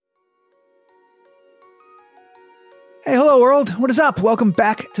Hey, hello world. What is up? Welcome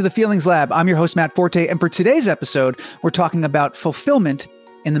back to the Feelings Lab. I'm your host, Matt Forte, and for today's episode, we're talking about fulfillment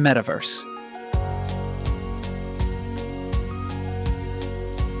in the Metaverse.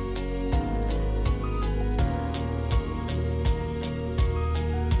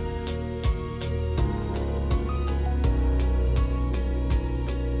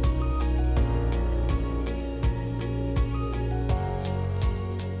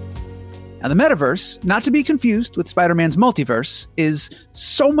 Now, the Metaverse, not to be confused with Spider-Man's multiverse, is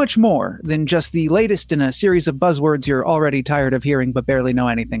so much more than just the latest in a series of buzzwords you're already tired of hearing but barely know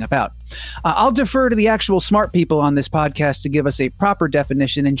anything about. I'll defer to the actual smart people on this podcast to give us a proper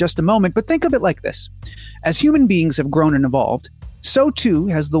definition in just a moment, but think of it like this. As human beings have grown and evolved, so too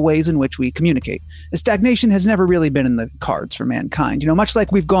has the ways in which we communicate. Stagnation has never really been in the cards for mankind. Much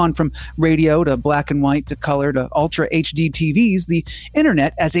like we've gone from radio to black and white to color to ultra HD TVs, the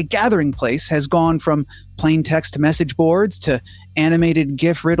internet as a gathering place has gone from plain text message boards to animated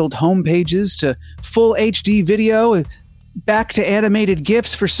GIF-riddled homepages to full HD video, back to animated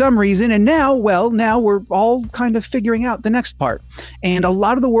GIFs for some reason, and now we're all kind of figuring out the next part. And a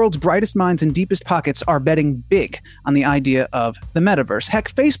lot of the world's brightest minds and deepest pockets are betting big on the idea of the Metaverse.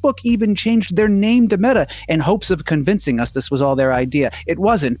 Heck, Facebook even changed their name to Meta in hopes of convincing us this was all their idea. It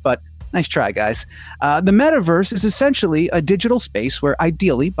wasn't, but nice try, guys. The Metaverse is essentially a digital space where,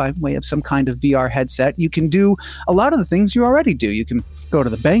 ideally, by way of some kind of VR headset, you can do a lot of the things you already do. You can go to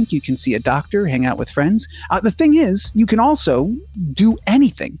the bank, you can see a doctor, hang out with friends. The thing is, you can also do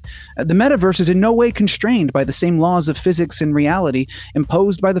anything. The Metaverse is in no way constrained by the same laws of physics and reality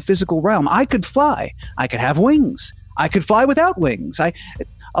imposed by the physical realm. I could fly. I could have wings. I could fly without wings.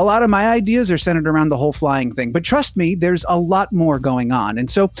 A lot of my ideas are centered around the whole flying thing, but trust me, there's a lot more going on.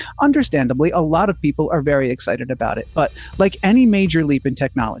 And so, understandably, a lot of people are very excited about it. But like any major leap in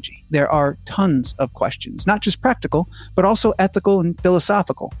technology, there are tons of questions, not just practical, but also ethical and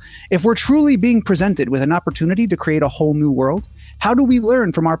philosophical. If we're truly being presented with an opportunity to create a whole new world, how do we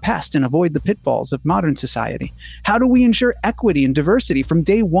learn from our past and avoid the pitfalls of modern society? How do we ensure equity and diversity from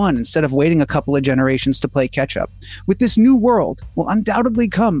day one instead of waiting a couple of generations to play catch up? With this new world will undoubtedly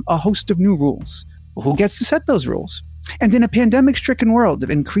come a host of new rules. Who gets to set those rules? And in a pandemic-stricken world of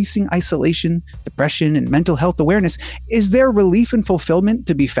increasing isolation, depression, and mental health awareness, is there relief and fulfillment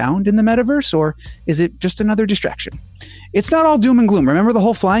to be found in the Metaverse, or is it just another distraction? It's not all doom and gloom. Remember the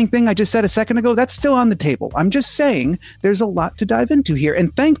whole flying thing I just said a second ago? That's still on the table. I'm just saying there's a lot to dive into here,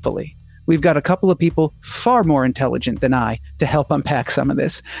 and thankfully, we've got a couple of people far more intelligent than I to help unpack some of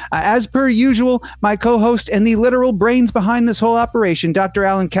this. As per usual, my co-host and the literal brains behind this whole operation, Dr.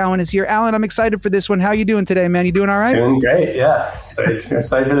 Alan Cowan, is here. Alan, I'm excited for this one. How are you doing today, man? You doing all right? Doing great, yeah. Excited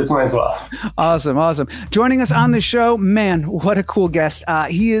for this one as well. Awesome. Joining us on the show, man, what a cool guest.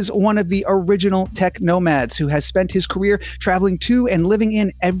 He is one of the original tech nomads who has spent his career traveling to and living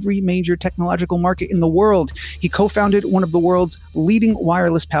in every major technological market in the world. He co-founded one of the world's leading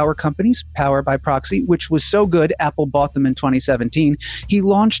wireless power companies, Power by Proxy, which was so good, Apple bought them in 2017. He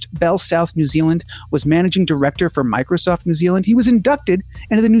launched Bell South New Zealand, was managing director for Microsoft New Zealand. He was inducted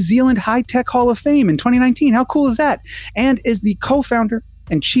into the New Zealand High Tech Hall of Fame in 2019. How cool is that? And is the co-founder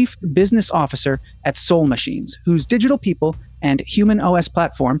and chief business officer at Soul Machines, whose digital people and human OS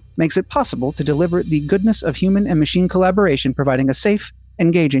platform makes it possible to deliver the goodness of human and machine collaboration, providing a safe,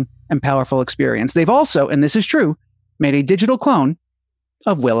 engaging, and powerful experience. They've also, and this is true, made a digital clone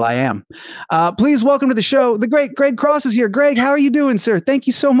of Will.i.am. Please welcome to the show, the great Greg Cross is here. Greg, how are you doing, sir? Thank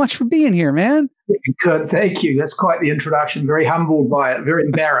you so much for being here, man. Good, thank you. That's quite the introduction. Very humbled by it, very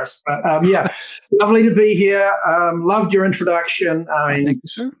embarrassed. But yeah, lovely to be here. Loved your introduction. I mean, thank you,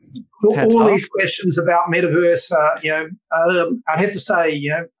 sir. All these questions about Metaverse, I'd have to say,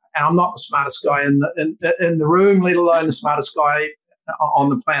 and I'm not the smartest guy in the room, let alone the smartest guy on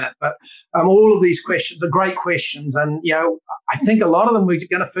the planet. But all of these questions are great questions, and I think a lot of them we're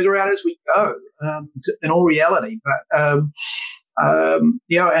going to figure out as we go. In all reality, but at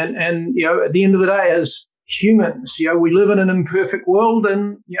the end of the day, as humans, we live in an imperfect world,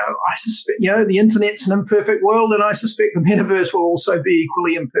 and I suspect the internet's an imperfect world, and I suspect the metaverse will also be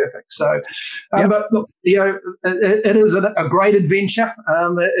equally imperfect. So, but look, it is a great adventure.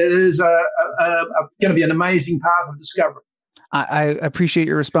 It is going to be an amazing path of discovery. I appreciate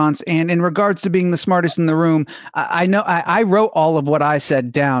your response. And in regards to being the smartest in the room, I know I wrote all of what I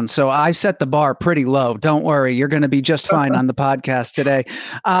said down. So I set the bar pretty low. Don't worry. You're going to be just fine on the podcast today.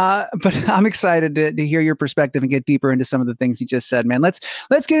 But I'm excited to hear your perspective and get deeper into some of the things you just said, man. Let's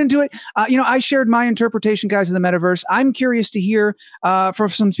get into it. I shared my interpretation, guys, of the metaverse. I'm curious to hear from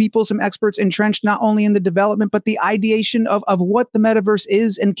some people, some experts entrenched not only in the development, but the ideation of what the metaverse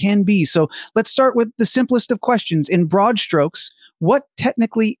is and can be. So let's start with the simplest of questions. In broad strokes, what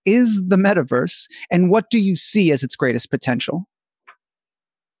technically is the metaverse, and what do you see as its greatest potential?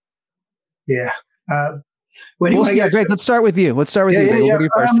 Yeah. Greg, let's start with you. Let's start with you. Yeah. What do you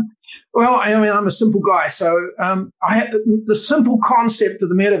first? Well, I'm a simple guy. So I have the simple concept of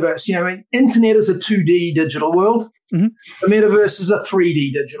the metaverse. Internet is a 2D digital world. Mm-hmm. The metaverse is a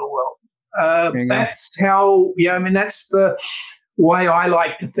 3D digital world. That's how, that's the way I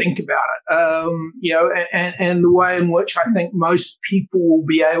like to think about it, and the way in which I think most people will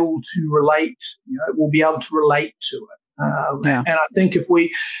be able to relate, to it. And I think if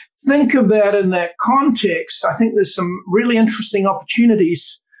we think of that in that context, I think there's some really interesting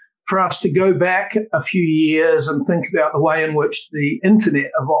opportunities for us to go back a few years and think about the way in which the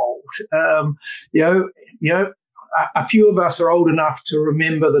internet evolved. A few of us are old enough to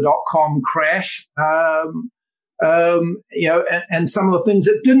remember the .com crash. And some of the things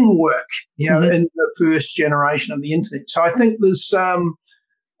that didn't work, mm-hmm. in the first generation of the internet. So I think there's some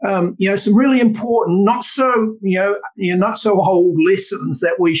really important, not so old lessons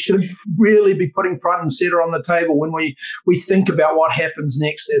that we should really be putting front and center on the table when we think about what happens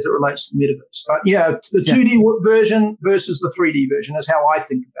next as it relates to the metaverse. But the 2D version versus the 3D version is how I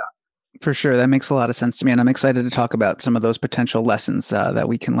think about it. For sure. That makes a lot of sense to me. And I'm excited to talk about some of those potential lessons that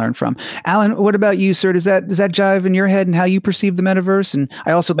we can learn from. Alan, what about you, sir? Does that jive in your head and how you perceive the metaverse? And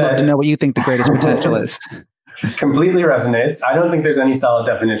I also love to know what you think the greatest potential is. Completely resonates. I don't think there's any solid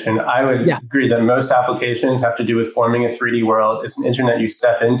definition. I would agree that most applications have to do with forming a 3D world. It's an internet you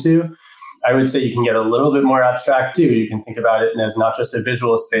step into. I would say you can get a little bit more abstract too. You can think about it as not just a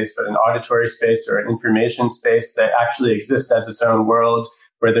visual space, but an auditory space or an information space that actually exists as its own world,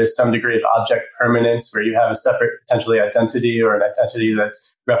 where there's some degree of object permanence, where you have a separate potentially identity or an identity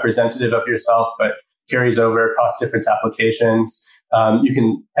that's representative of yourself, but carries over across different applications. You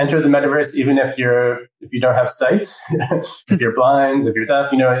can enter the metaverse even if you don't have sight, if you're blind, if you're deaf.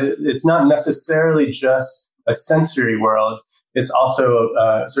 It's not necessarily just a sensory world. It's also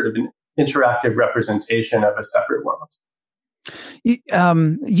sort of an interactive representation of a separate world.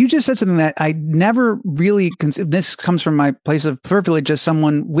 You just said something that I never really this comes from my place of privilege as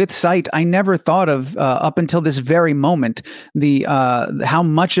someone with sight. I never thought of up until this very moment the how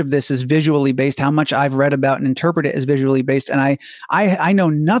much of this is visually based, how much I've read about and interpret it as visually based, and I know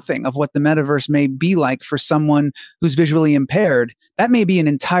nothing of what the metaverse may be like for someone who's visually impaired. That may be an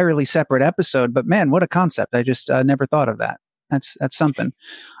entirely separate episode, but man, what a concept! I just never thought of that. That's something.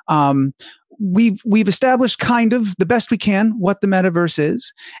 We've established kind of the best we can what the metaverse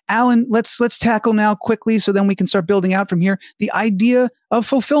is. Alan, let's tackle now quickly so then we can start building out from here. The idea of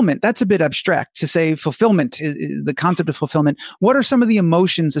fulfillment. That's a bit abstract to say fulfillment, the concept of fulfillment. What are some of the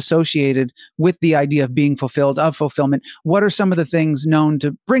emotions associated with the idea of being fulfilled, of fulfillment? What are some of the things known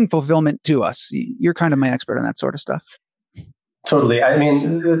to bring fulfillment to us? You're kind of my expert on that sort of stuff. Totally. I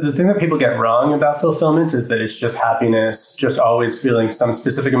mean, the thing that people get wrong about fulfillment is that it's just happiness, just always feeling some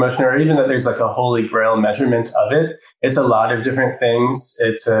specific emotion, or even that there's like a holy grail measurement of it. It's a lot of different things.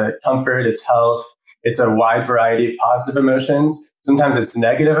 It's comfort, it's health, it's a wide variety of positive emotions. Sometimes it's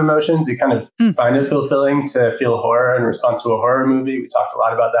negative emotions. You kind of find it fulfilling to feel horror in response to a horror movie. We talked a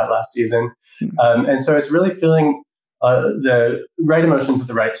lot about that last season. And so it's really feeling the right emotions at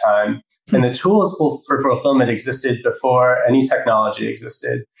the right time. And the tools for fulfillment existed before any technology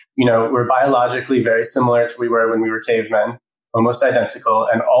existed. We're biologically very similar to we were when we were cavemen, almost identical.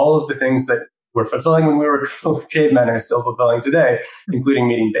 And all of the things that were fulfilling when we were cavemen are still fulfilling today, including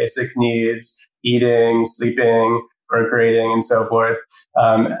meeting basic needs, eating, sleeping, procreating, and so forth,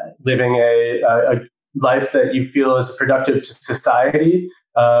 living a life that you feel is productive to society,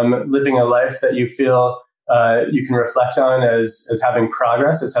 living a life that you feel you can reflect on as having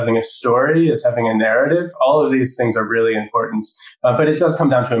progress, as having a story, as having a narrative. All of these things are really important, but it does come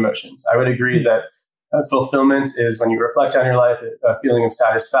down to emotions. I would agree that fulfillment is when you reflect on your life, a feeling of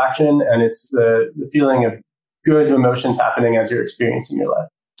satisfaction, and it's the feeling of good emotions happening as you're experiencing your life.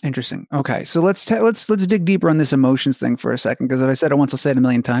 Interesting. Okay, so let's dig deeper on this emotions thing for a second, because if I said it once, I'll say it a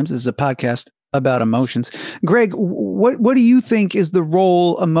million times. This is a podcast about emotions. Greg, what do you think is the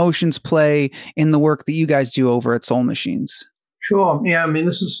role emotions play in the work that you guys do over at Soul Machines? Sure. Yeah. I mean,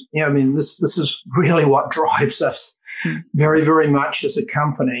 this is really what drives us very, very much as a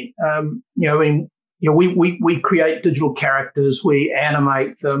company. We create digital characters, we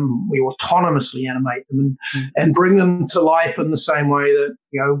animate them, we autonomously animate them, and bring them to life in the same way that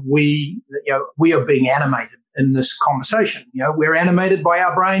we are being animated in this conversation. We're animated by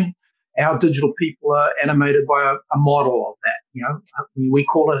our brain. Our digital people are animated by a model of that. We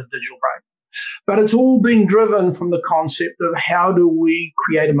call it a digital brain. But it's all being driven from the concept of how do we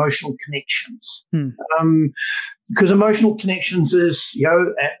create emotional connections? Because emotional connections is,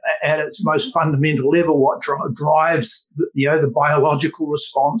 at its most fundamental level, what drives the biological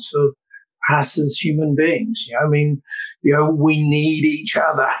response of us as human beings. We need each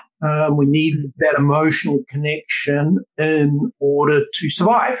other. We need that emotional connection in order to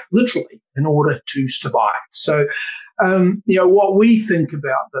survive, literally, in order to survive. So, what we think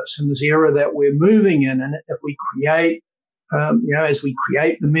about this in this era that we're moving in, and if we create, as we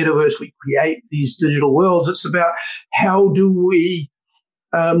create the metaverse, we create these digital worlds, it's about how do we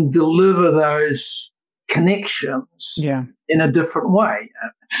deliver those connections in a different way.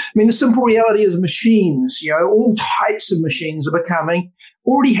 I mean, the simple reality is machines, all types of machines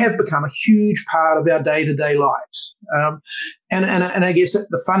already have become a huge part of our day-to-day lives. And I guess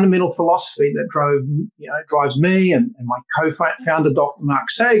the fundamental philosophy that drives me and my co-founder, Dr. Mark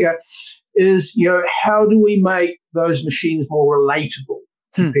Sager, is, how do we make those machines more relatable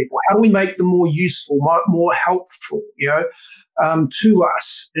to people? How do we make them more useful, more helpful, to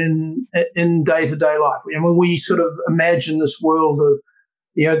us in day-to-day life? And when we sort of imagine this world of,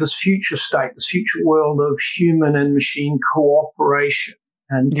 this future state, this future world of human and machine cooperation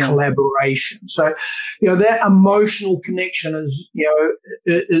and collaboration. So, that emotional connection is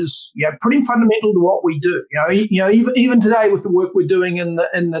pretty fundamental to what we do. Even today with the work we're doing in the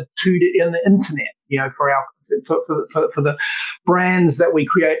internet, for the brands that we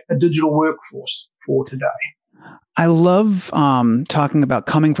create a digital workforce for today. I love talking about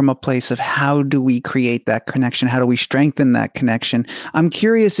coming from a place of how do we create that connection? How do we strengthen that connection? I'm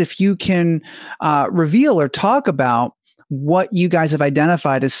curious if you can reveal or talk about what you guys have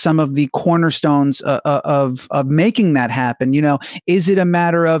identified as some of the cornerstones of making that happen. Is it a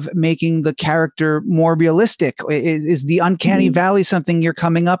matter of making the character more realistic? Is the uncanny valley something you're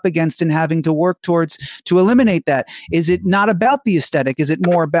coming up against and having to work towards to eliminate that? Is it not about the aesthetic? Is it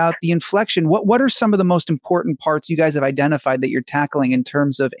more about the inflection? What are some of the most important parts you guys have identified that you're tackling in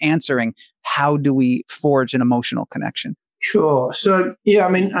terms of answering how do we forge an emotional connection? Sure. So,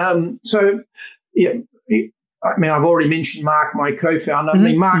 I've already mentioned Mark, my co-founder.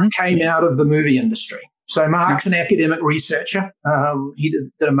 Mark came out of the movie industry. So Mark's an academic researcher. He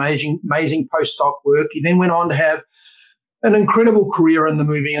did amazing postdoc work. He then went on to have an incredible career in the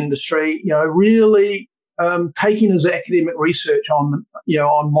movie industry, really taking his academic research on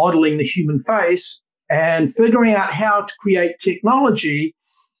modeling the human face and figuring out how to create technology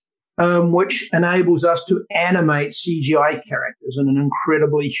which enables us to animate CGI characters in an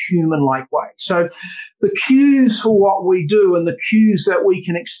incredibly human-like way. So the cues for what we do and the cues that we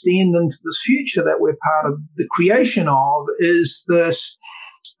can extend into this future that we're part of the creation of is this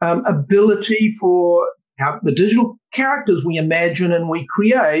ability for the digital characters we imagine and we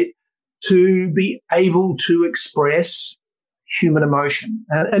create to be able to express human emotion.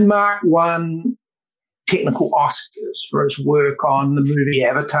 And Mark won technical Oscars for his work on the movie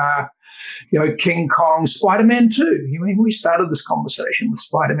Avatar, King Kong, Spider-Man 2. We started this conversation with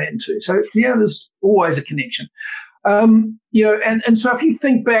Spider-Man 2. So, there's always a connection. And so if you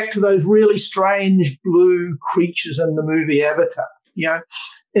think back to those really strange blue creatures in the movie Avatar,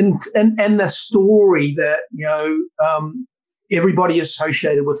 and the story that, everybody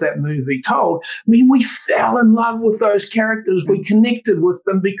associated with that movie told, we fell in love with those characters. We connected with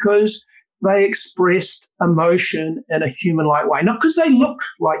them because they expressed emotion in a human-like way. Not because they looked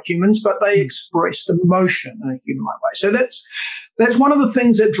like humans, but they expressed emotion in a human-like way. So that's one of the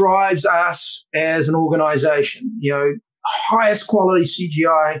things that drives us as an organization. Highest quality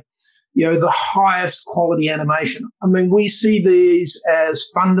CGI, the highest quality animation. We see these as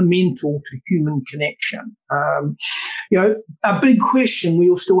fundamental to human connection. A big question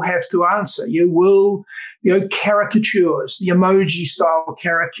we'll still have to answer. Will caricatures, the emoji style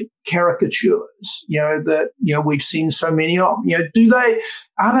caricatures, that we've seen so many of,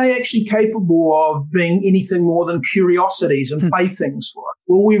 are they actually capable of being anything more than curiosities and playthings for us?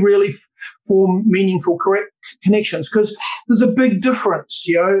 Will we really form meaningful connections? Because there's a big difference,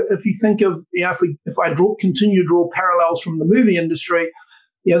 if you think of, if I continue to draw parallels from the movie industry,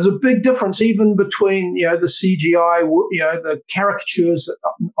 there's a big difference even between, the CGI, the caricatures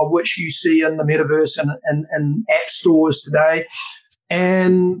of which you see in the metaverse and app stores today,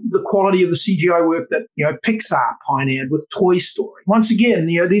 and the quality of the CGI work that, Pixar pioneered with Toy Story. Once again,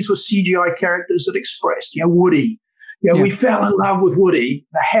 these were CGI characters that expressed, Woody. We fell in love with Woody,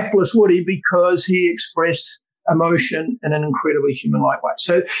 the hapless Woody, because he expressed emotion in an incredibly human-like way.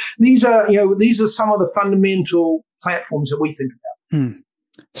 So these are some of the fundamental platforms that we think about.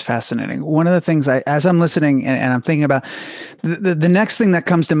 It's fascinating. One of the things as I'm listening and I'm thinking about, the next thing that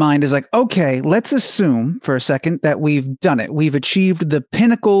comes to mind is like, okay, let's assume for a second that we've done it. We've achieved the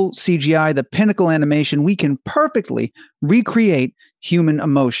pinnacle CGI, the pinnacle animation. We can perfectly recreate human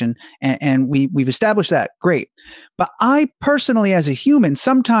emotion, and we've established that. Great. But I personally, as a human,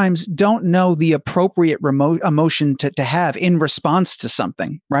 sometimes don't know the appropriate emotion to have in response to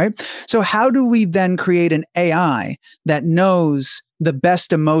something, right? So how do we then create an AI that knows the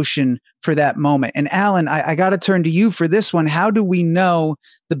best emotion for that moment? And Alan, I got to turn to you for this one. How do we know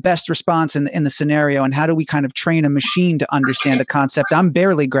the best response in the scenario, and how do we kind of train a machine to understand a concept I'm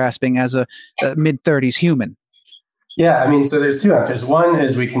barely grasping as a mid-30s human? Yeah, so there's two answers. One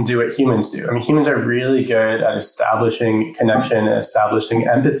is we can do what humans do. Humans are really good at establishing connection, establishing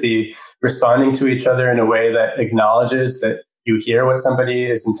empathy, responding to each other in a way that acknowledges that you hear what somebody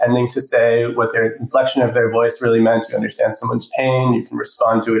is intending to say, what their inflection of their voice really meant. You understand someone's pain. You can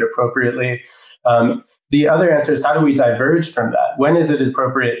respond to it appropriately. The other answer is, how do we diverge from that? When is it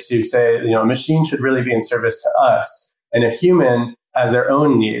appropriate to say, a machine should really be in service to us, and a human has their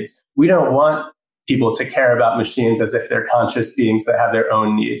own needs? We don't want people to care about machines as if they're conscious beings that have their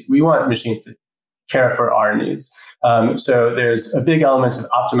own needs. We want machines to care for our needs. So there's a big element of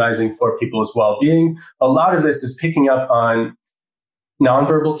optimizing for people's well-being. A lot of this is picking up on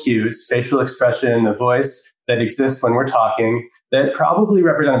nonverbal cues, facial expression, the voice that exists when we're talking, that probably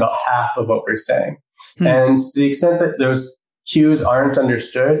represent about half of what we're saying. And to the extent that those cues aren't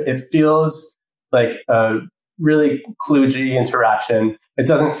understood, it feels like a really kludgy interaction. It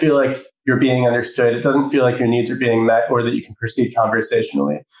doesn't feel like you're being understood. It doesn't feel like your needs are being met or that you can proceed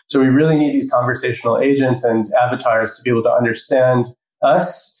conversationally. So we really need these conversational agents and avatars to be able to understand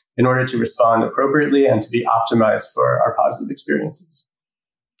us in order to respond appropriately and to be optimized for our positive experiences.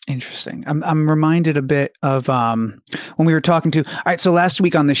 Interesting. I'm reminded a bit of when we were talking to. All right, so last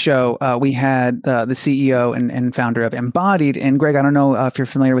week on the show, we had the CEO and founder of Embodied. And Greg, I don't know if you're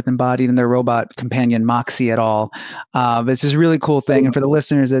familiar with Embodied and their robot companion Moxie at all. But it's this really cool thing. And for the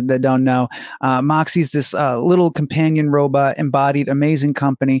listeners that don't know, Moxie is this little companion robot, Embodied, amazing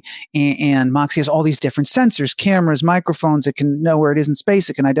company. And Moxie has all these different sensors, cameras, microphones. It can know where it is in space.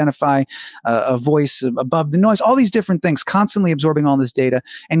 It can identify a voice above the noise, all these different things, constantly absorbing all this data,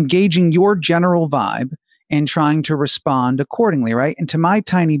 engaging your general vibe and trying to respond accordingly, right? And to my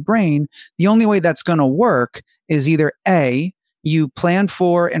tiny brain, the only way that's going to work is either A, you plan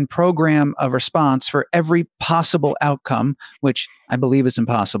for and program a response for every possible outcome, which I believe is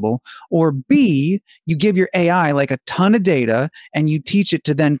impossible, or B, you give your AI like a ton of data and you teach it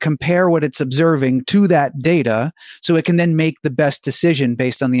to then compare what it's observing to that data so it can then make the best decision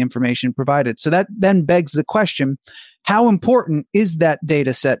based on the information provided. So that then begs the question, how important is that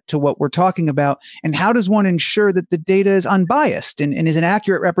data set to what we're talking about? And how does one ensure that the data is unbiased and is an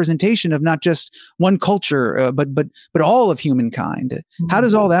accurate representation of not just one culture, but all of humankind? How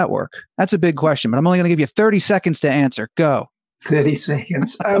does all that work? That's a big question, but I'm only going to give you 30 seconds to answer. Go. 30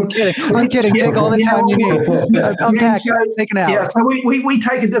 seconds. I'm kidding. Take all the time you need. Unpack it. Take an hour. Yeah, so we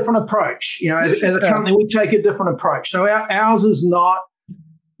take a different approach. As a company, we take a different approach. So ours is not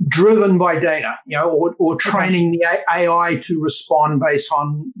driven by data, or training the AI to respond based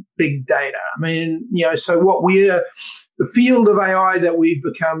on big data. So the field of AI that we've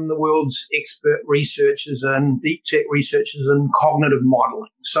become the world's expert researchers in, deep tech researchers in cognitive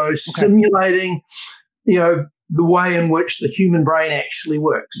modeling. So simulating, the way in which the human brain actually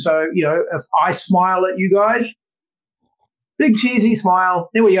works. So, if I smile at you guys, big cheesy smile,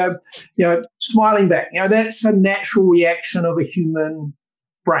 there we go, smiling back. That's a natural reaction of a human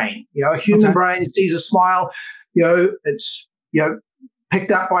brain. A human brain sees a smile, it's,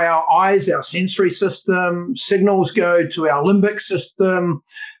 picked up by our eyes, our sensory system, signals go to our limbic system.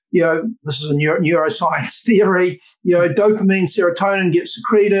 This is a neuroscience theory. Dopamine, serotonin gets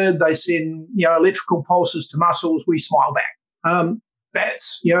secreted. They send, electrical pulses to muscles. We smile back.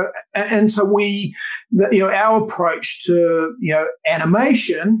 That's, and so our approach to,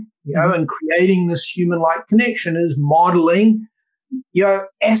 animation, and creating this human-like connection is modeling,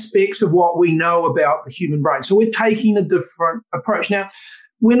 aspects of what we know about the human brain. So we're taking a different approach. Now,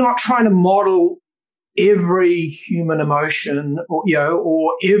 we're not trying to model every human emotion, or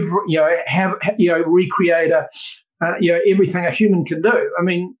recreate everything a human can do. I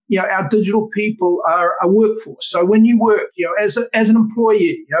mean, our digital people are a workforce. So when you work, as an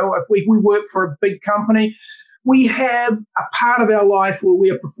employee, if we work for a big company, we have a part of our life where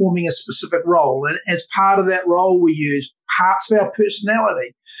we are performing a specific role. And as part of that role, we use parts of our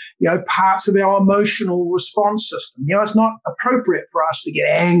personality, parts of our emotional response system. It's not appropriate for us to get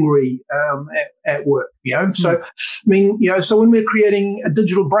angry at work, So, so when we're creating a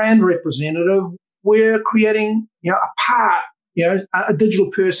digital brand representative, we're creating, a part, a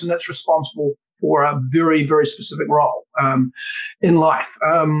digital person that's responsible for a very, very specific role in life.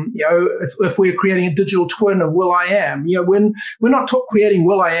 If we're creating a digital twin of Will.i.am, when we're not creating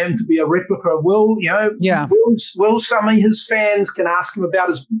Will.i.am to be a replica of Will, Will Summy, his fans can ask him about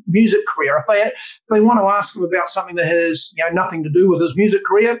his music career. If they want to ask him about something that has, nothing to do with his music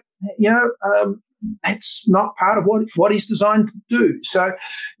career, that's not part of what he's designed to do. So,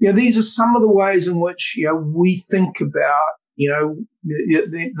 these are some of the ways in which, we think about,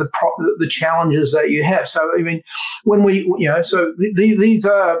 the challenges that you have. So, I mean, when we, these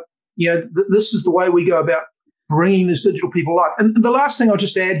are, this is the way we go about bringing this digital people life. And the last thing I'll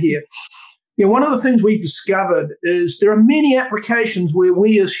just add here, one of the things we've discovered is there are many applications where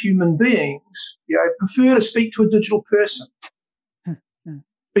we as human beings, prefer to speak to a digital person.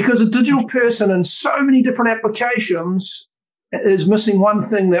 Because a digital person in so many different applications is missing one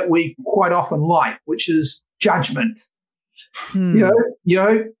thing that we quite often like, which is judgment. We do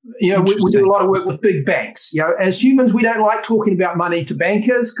a lot of work with big banks. As humans, we don't like talking about money to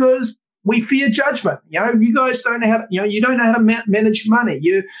bankers because we fear judgment. You guys don't know how. You don't know how to manage money.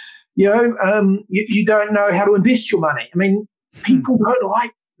 You don't know how to invest your money. I mean, people don't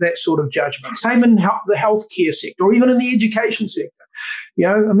like that sort of judgment. Same in the healthcare sector, or even in the education sector.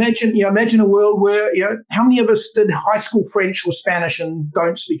 Imagine a world where, how many of us did high school French or Spanish and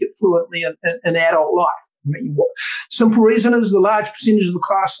don't speak it fluently in adult life? I mean, simple reason is the large percentage of the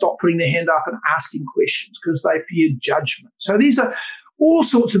class stop putting their hand up and asking questions because they fear judgment. So these are all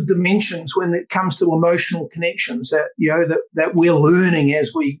sorts of dimensions when it comes to emotional connections that, that we're learning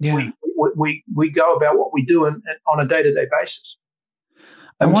as we go about what we do on a day-to-day basis.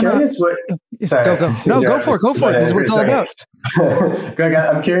 I'm curious what. Sorry. Go for it. This is what it's all about. Greg,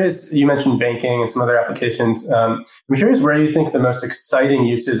 I'm curious. You mentioned banking and some other applications. I'm curious where you think the most exciting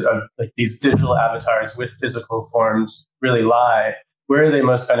uses of these digital avatars with physical forms really lie. Where are they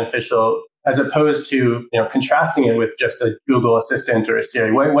most beneficial, as opposed to contrasting it with just a Google Assistant or a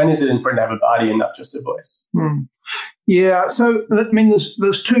Siri? When is it important to have a body and not just a voice? Yeah. So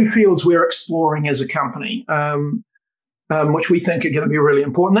there's two fields we're exploring as a company. Which we think are going to be really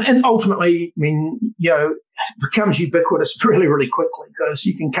important. And ultimately, it becomes ubiquitous really, really quickly because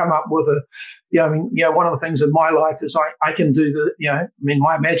you can come up with one of the things in my life is I can do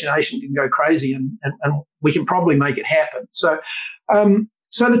my imagination can go crazy and we can probably make it happen. So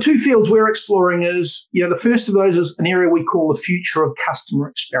the two fields we're exploring is, the first of those is an area we call the future of customer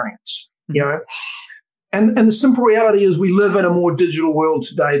experience, And the simple reality is we live in a more digital world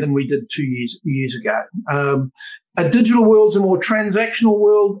today than we did 2 years ago. A digital world is a more transactional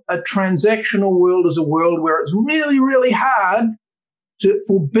world. A transactional world is a world where it's really, really hard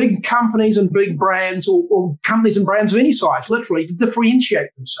for big companies and big brands or companies and brands of any size, literally, to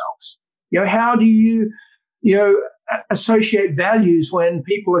differentiate themselves. How do you, associate values when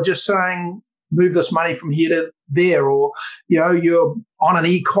people are just saying, move this money from here to there, or, you're on an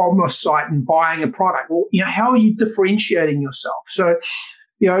e-commerce site and buying a product. Well, how are you differentiating yourself? So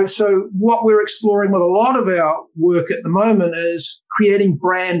what we're exploring with a lot of our work at the moment is creating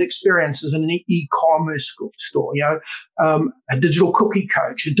brand experiences in an e-commerce store, a digital cookie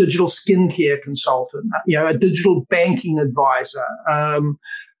coach, a digital skincare consultant, a digital banking advisor,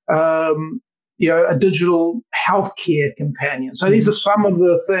 a digital healthcare companion. So these are some of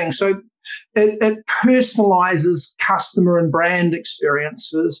the things. So it personalizes customer and brand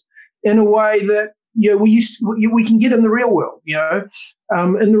experiences in a way that we can get in the real world.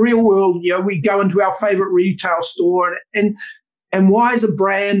 In the real world, we go into our favorite retail store, and why is a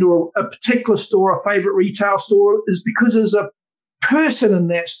brand or a particular store a favorite retail store is because there's a person in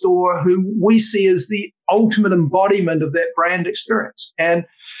that store who we see as the ultimate embodiment of that brand experience, and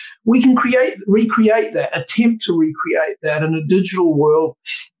we can recreate that, attempt to recreate that in a digital world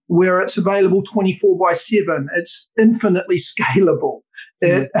where it's available 24/7. It's infinitely scalable.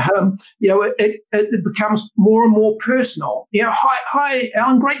 It becomes more and more personal. Hi,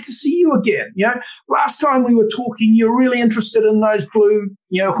 Alan, great to see you again. Last time we were talking, you were really interested in those blue,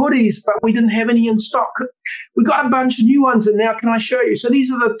 hoodies, but we didn't have any in stock. We got a bunch of new ones, and now can I show you? So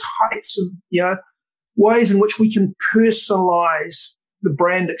these are the types of, ways in which we can personalize the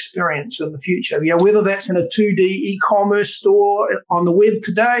brand experience in the future. Whether that's in a 2D e-commerce store on the web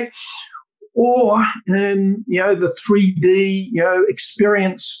today, or in the 3D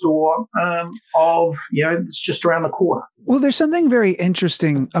experience store of it's just around the corner. Well, there's something very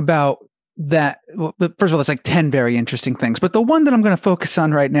interesting about that. Well, first of all, there's like 10 very interesting things, but the one that I'm going to focus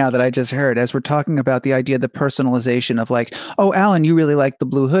on right now that I just heard as we're talking about the idea of the personalization of like, oh, Alan, you really like the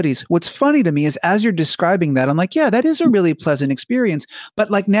blue hoodies. What's funny to me is as you're describing that, I'm like, yeah, that is a really pleasant experience.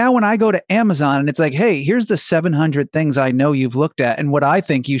 But like now when I go to Amazon and it's like, hey, here's the 700 things I know you've looked at and what I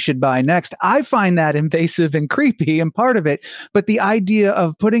think you should buy next, I find that invasive and creepy and part of it. But the idea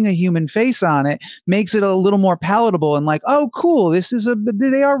of putting a human face on it makes it a little more palatable and like, oh, cool,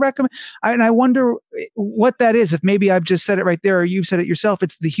 they are recommend. And I wonder what that is. If maybe I've just said it right there, or you've said it yourself,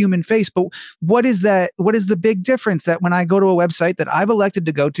 it's the human face. But what is that? What is the big difference that when I go to a website that I've elected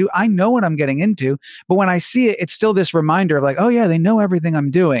to go to, I know what I'm getting into, but when I see it, it's still this reminder of like, oh yeah, they know everything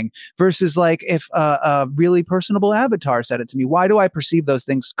I'm doing versus like if a really personable avatar said it to me. Why do I perceive those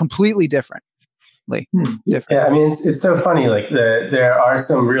things completely different? Yeah, I mean, it's so funny. Like there are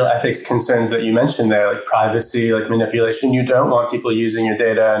some real ethics concerns that you mentioned there, like privacy, like manipulation. You don't want people using your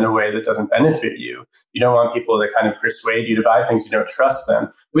data in a way that doesn't benefit you. You don't want people to kind of persuade you to buy things you don't trust them.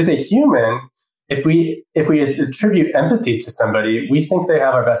 With a human, if we attribute empathy to somebody, we think they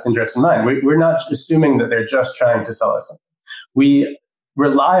have our best interest in mind. We're not assuming that they're just trying to sell us something. We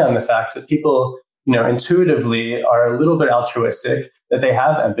rely on the fact that people, intuitively are a little bit altruistic, that they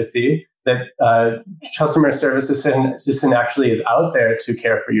have empathy, that customer service assistant actually is out there to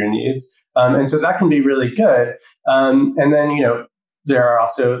care for your needs. And so that can be really good. And then,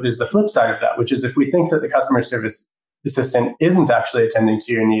 there's the flip side of that, which is if we think that the customer service assistant isn't actually attending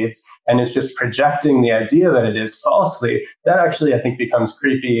to your needs and it's just projecting the idea that it is falsely, that actually, I think, becomes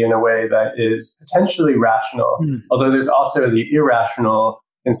creepy in a way that is potentially rational. Although there's also the irrational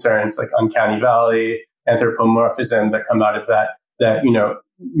concerns like uncanny valley, anthropomorphism that come out of that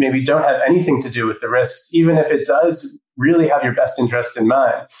maybe don't have anything to do with the risks, even if it does really have your best interest in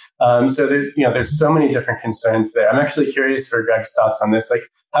mind. So there's so many different concerns there. I'm actually curious for Greg's thoughts on this. Like,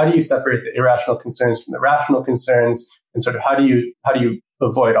 how do you separate the irrational concerns from the rational concerns, and sort of how do you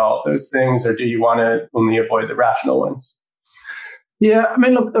avoid all of those things, or do you want to only avoid the rational ones? Yeah,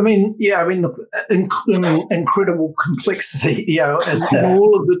 incredible complexity, and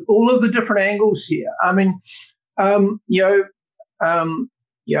all of the different angles here. I mean,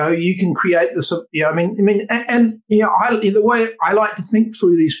 you can create this. The way I like to think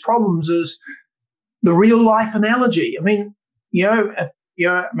through these problems is the real life analogy. I mean,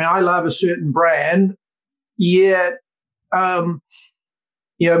 I love a certain brand, yet, my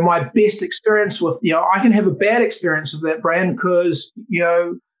best experience with, I can have a bad experience with that brand because,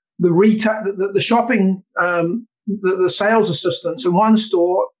 the retail, the shopping, the sales assistants in one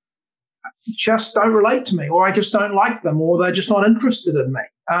store just don't relate to me, or I just don't like them, or they're just not interested in me.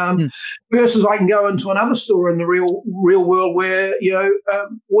 Versus I can go into another store in the real world where you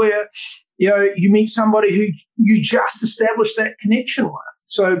meet somebody who you just established that connection with.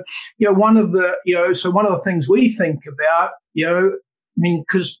 So one of the things we think about,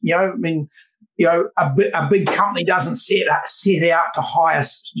 a big company doesn't set out to hire,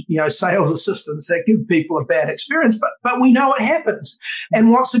 sales assistants that give people a bad experience, but we know it happens.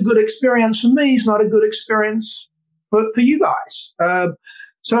 And what's a good experience for me is not a good experience for you guys.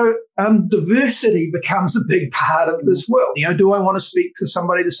 So diversity becomes a big part of this world. Do I want to speak to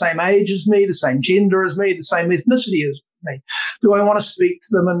somebody the same age as me, the same gender as me, the same ethnicity as me? Do I want to speak to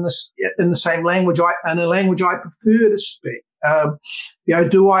them in the same language, in a language I prefer to speak?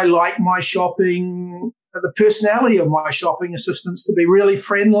 Do I like my the personality of my shopping assistants to be really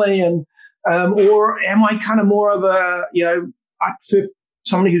friendly, and or am I kind of more of I prefer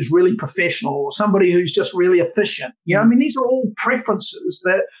somebody who's really professional, or somebody who's just really efficient? These are all preferences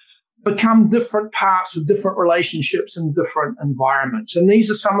that become different parts of different relationships in different environments. And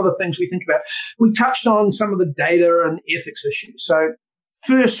these are some of the things we think about. We touched on some of the data and ethics issues. So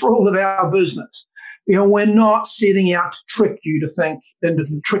first rule of our business, we're not setting out to trick you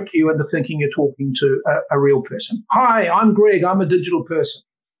into thinking you're talking to a real person. Hi, I'm Greg. I'm a digital person.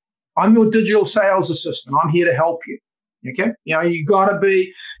 I'm your digital sales assistant. I'm here to help you. Okay. You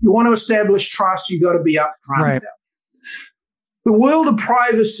want to establish trust. You got to be upfront. Right. The world of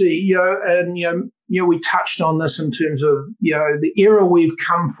privacy, we touched on this in terms of, the era we've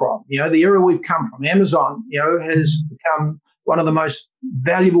come from. Amazon, has become one of the most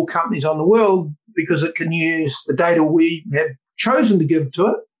valuable companies on the world because it can use the data we have chosen to give to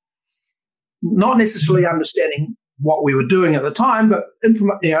it, not necessarily understanding what we were doing at the time, but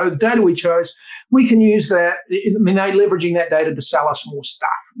the data we chose, we can use that. I mean, they're leveraging that data to sell us more stuff.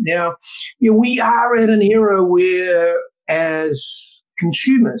 Now, we are at an era where, as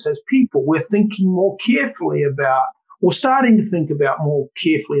consumers, as people, we're thinking more carefully about, or starting to think about more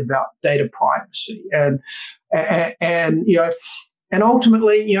carefully about data privacy, and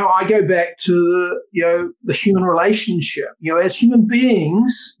ultimately, I go back to the human relationship. As human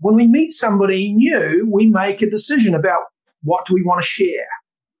beings, when we meet somebody new, we make a decision about what do we want to share.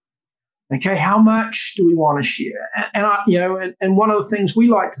 Okay, how much do we want to share? And one of the things we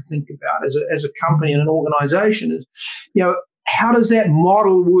like to think about as a company and an organization is, how does that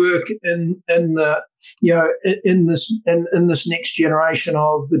model work in this next generation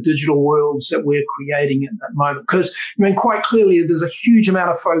of the digital worlds that we're creating at that moment? Because quite clearly, there's a huge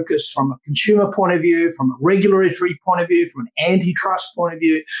amount of focus from a consumer point of view, from a regulatory point of view, from an antitrust point of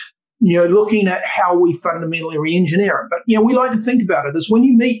view, looking at how we fundamentally re-engineer it. But we like to think about it as when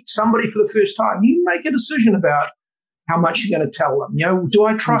you meet somebody for the first time, you make a decision about how much you're going to tell them. Do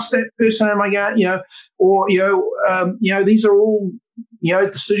I trust that person? Am I going, these are all,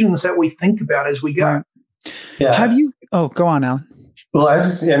 decisions that we think about as we go. Right. Yeah. Have you, go on, Alan. Well, I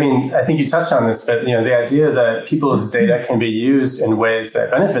think you touched on this, but, the idea that people's data can be used in ways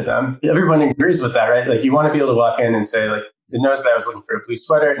that benefit them, everyone agrees with that, right? Like, you want to be able to walk in and say, like, it knows that I was looking for a blue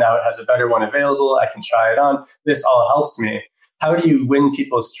sweater. Now it has a better one available. I can try it on. This all helps me. How do you win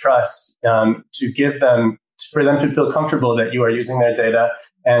people's trust for them to feel comfortable that you are using their data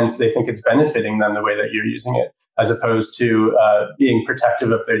and they think it's benefiting them the way that you're using it, as opposed to being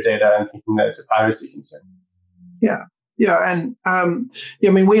protective of their data and thinking that it's a privacy concern? Yeah. Yeah, and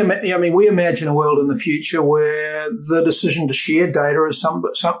we imagine a world in the future where the decision to share data is something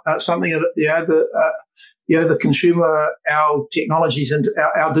that the consumer, our technologies, and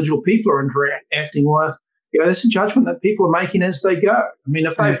our digital people are interacting with. That's a judgment that people are making as they go. I mean,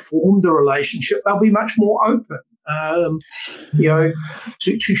 if they've formed a relationship, they'll be much more open,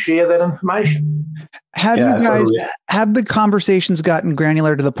 to share that information. Have you guys, have the conversations gotten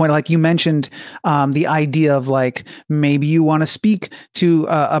granular to the point, like you mentioned, the idea of like, maybe you want to speak to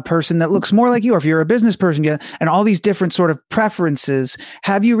a person that looks more like you, or if you're a business person, and all these different sort of preferences.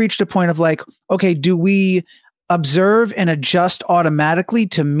 Have you reached a point of like, okay, do we observe and adjust automatically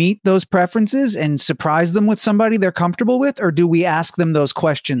to meet those preferences and surprise them with somebody they're comfortable with? Or do we ask them those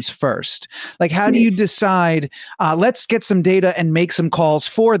questions first? Like, how do you decide, let's get some data and make some calls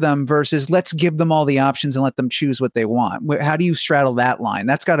for them versus let's give them all the options and let them choose what they want? How do you straddle that line?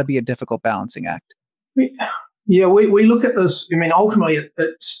 That's got to be a difficult balancing act. Yeah, we look at this. I mean, ultimately,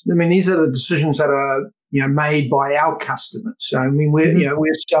 these are the decisions that are, made by our customers. So, I mean,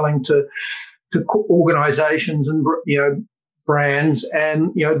 we're selling to organizations and brands,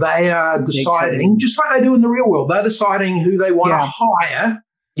 and they are deciding, just like they do in the real world, they're deciding who they want to hire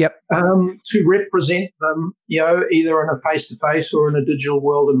to represent them, either in a face-to-face or in a digital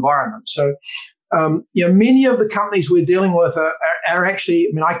world environment. So many of the companies we're dealing with are actually,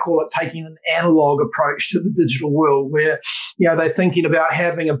 I call it taking an analog approach to the digital world, where they're thinking about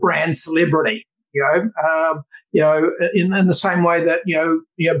having a brand celebrity. In the same way that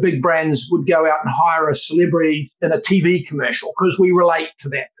big brands would go out and hire a celebrity in a TV commercial because we relate to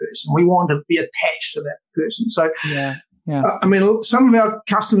that person, we want to be attached to that person. So, some of our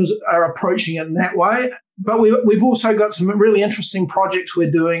customers are approaching it in that way, but we've also got some really interesting projects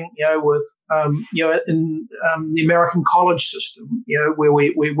we're doing, with in the American college system, where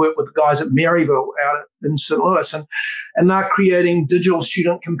we work with guys at Maryville out in St. Louis, and they're creating digital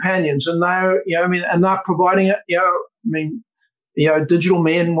student companions, and they're providing it, digital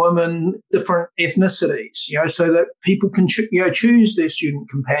men, women, different ethnicities, so that people can choose their student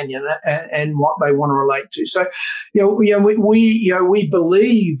companion and what they want to relate to. So, we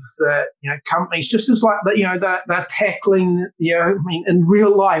believe that companies, just as like that, they're tackling, in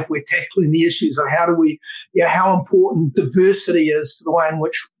real life, we're tackling the issues of how important diversity is to the way in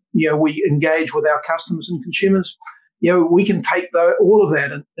which we engage with our customers and consumers. We can take all of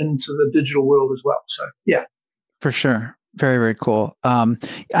that into the digital world as well. So, yeah, for sure. Very, very cool.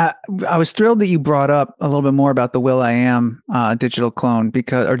 I was thrilled that you brought up a little bit more about the will.i.am digital clone,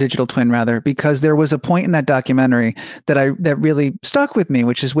 or digital twin rather, because there was a point in that documentary that really stuck with me,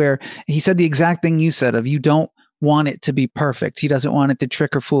 which is where he said the exact thing you said of, you don't want it to be perfect. He doesn't want it to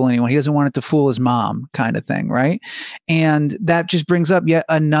trick or fool anyone. He doesn't want it to fool his mom, kind of thing, right? And that just brings up yet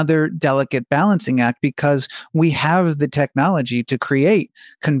another delicate balancing act, because we have the technology to create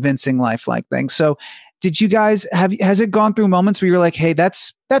convincing lifelike things. So Did you guys has it gone through moments where you're like, hey,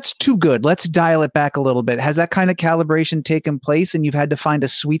 that's too good. Let's dial it back a little bit. Has that kind of calibration taken place and you've had to find a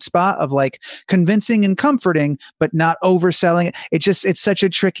sweet spot of like convincing and comforting, but not overselling it? It's such a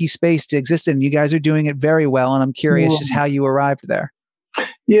tricky space to exist in. You guys are doing it very well. And I'm curious just how you arrived there.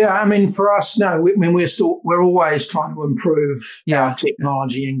 Yeah, I mean, for us, no. We're always trying to improve our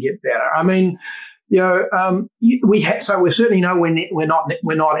technology and get better. I mean, we certainly know we're not at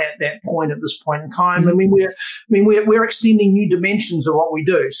that point at this point in time. Mm-hmm. We're extending new dimensions of what we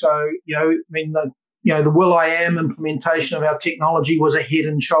do. So the Will I Am implementation of our technology was a Head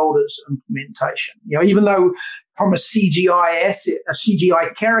and Shoulders implementation. Even though from a CGI asset, a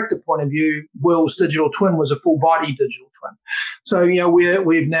CGI character point of view, Will's digital twin was a full body digital twin. So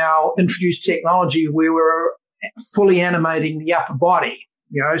we've now introduced technology where we're fully animating the upper body.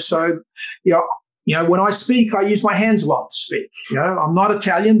 When I speak, I use my hands a lot to speak. I'm not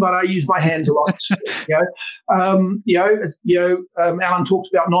Italian, but I use my hands a lot to speak. Alan talks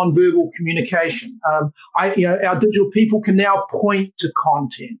about nonverbal communication. Our digital people can now point to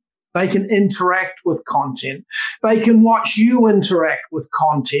content. They can interact with content. They can watch you interact with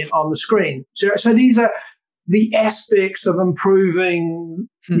content on the screen. So these are the aspects of improving,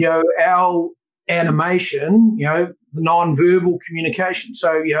 our animation. The nonverbal communication.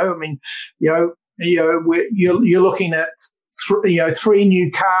 So you're looking at three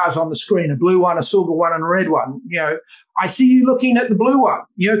new cars on the screen, a blue one, a silver one, and a red one. I see you looking at the blue one.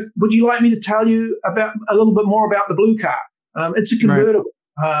 Would you like me to tell you about a little bit more about the blue car? It's a convertible.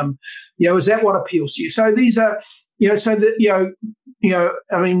 Right. Is that what appeals to you? So these are, we're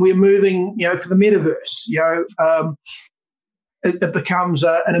moving, for the metaverse. It becomes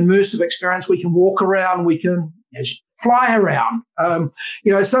an immersive experience. We can walk around. We can fly around.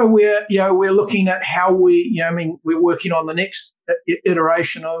 So we're looking at how we're working on the next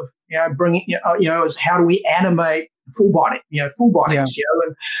iteration of bringing is how do we animate full bodies,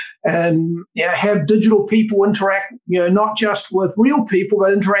 and have digital people interact, not just with real people,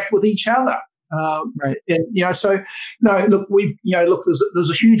 but interact with each other. Right. And, there's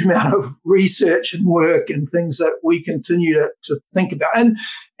a huge amount of research and work and things that we continue to think about. And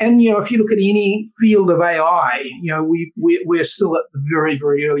if you look at any field of AI, we're still at the very,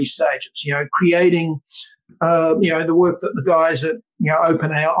 very early stages, creating, the work that the guys at,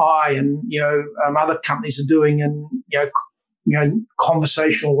 OpenAI and, other companies are doing in,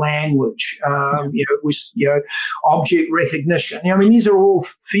 conversational language, object recognition. These are all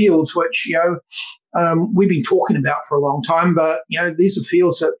fields which, we've been talking about for a long time, but, these are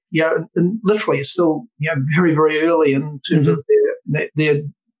fields that, literally are still, very, very early in terms of their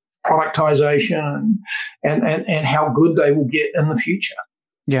productization and how good they will get in the future.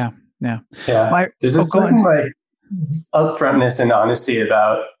 Yeah. There's a certain upfrontness and honesty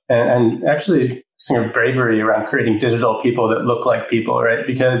about, and actually some bravery around creating digital people that look like people, right?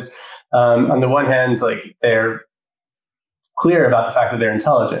 Because on the one hand, they're clear about the fact that they're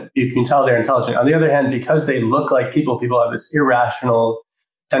intelligent. You can tell they're intelligent. On the other hand, because they look like people have this irrational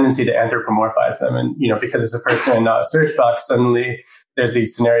tendency to anthropomorphize them. And, because it's a person and not a search box, suddenly there's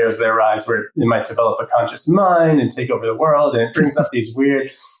these scenarios that arise where it might develop a conscious mind and take over the world. And it brings up these weird.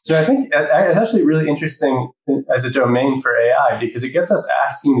 So I think it's actually really interesting as a domain for AI, because it gets us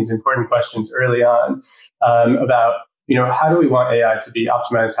asking these important questions early on about, how do we want AI to be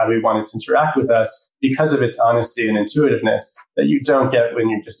optimized? How do we want it to interact with us because of its honesty and intuitiveness that you don't get when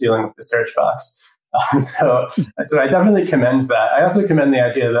you're just dealing with the search box. So I definitely commend that. I also commend the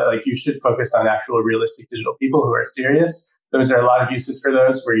idea that you should focus on actual realistic digital people who are serious. Those are a lot of uses for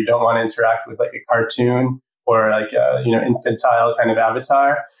those where you don't want to interact with a cartoon or infantile kind of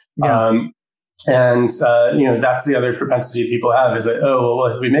avatar. Yeah. That's the other propensity people have is that,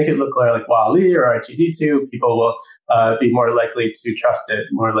 if we make it look like WALL-E or R2-D2, people will be more likely to trust it,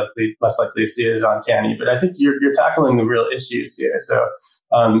 less likely to see it as uncanny. But I think you're tackling the real issues here. So,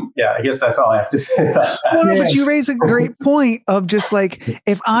 I guess that's all I have to say about that. Well, no, but you raise a great point of just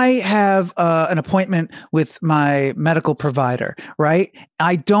if I have an appointment with my medical provider, right?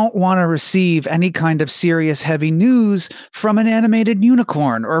 I don't want to receive any kind of serious, heavy news from an animated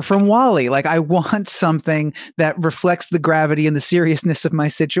unicorn or from WALL-E. I want something that reflects the gravity and the seriousness of my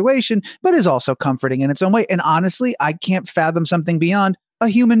situation, but is also comforting in its own way. And honestly, I can't fathom something beyond a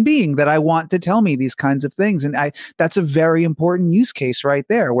human being that I want to tell me these kinds of things. And that's a very important use case right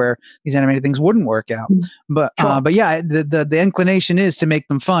there where these animated things wouldn't work out. But, sure. But yeah, the inclination is to make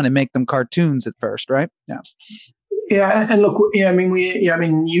them fun and make them cartoons at first, right? Yeah. Yeah. And look,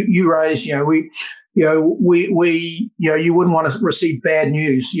 you raised, you wouldn't want to receive bad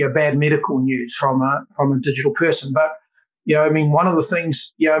news, bad medical news from a digital person. But I mean, one of the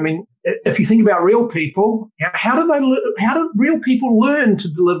things, I mean, if you think about real people, how do real people learn to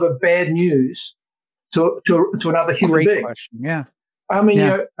deliver bad news to another human being? Question. Yeah. I mean,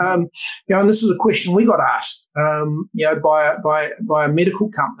 and this is a question we got asked, by a medical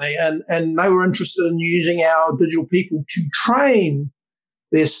company, and they were interested in using our digital people to train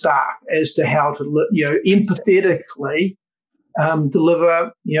their staff as to how to, empathetically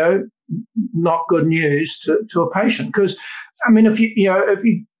deliver, not good news to a patient. Because, I mean, if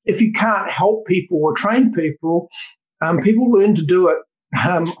you can't help people or train people, people learn to do it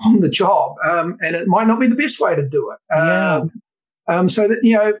on the job, and it might not be the best way to do it. So that,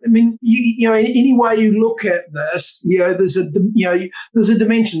 I mean, any way you look at this, there's a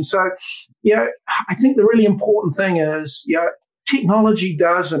dimension. So, I think the really important thing is, technology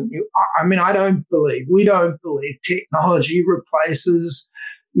doesn't. I mean, we don't believe technology replaces,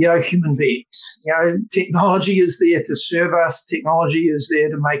 human beings. Technology is there to serve us. Technology is there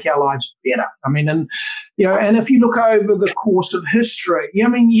to make our lives better. I mean, and if you look over the course of history, I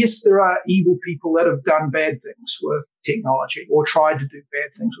mean, yes, there are evil people that have done bad things with technology or tried to do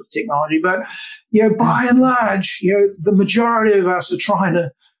bad things with technology, but by and large, the majority of us are trying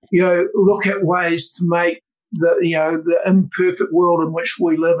to, look at ways to make the imperfect world in which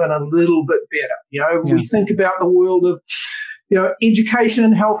we live in a little bit better. We think about the world of education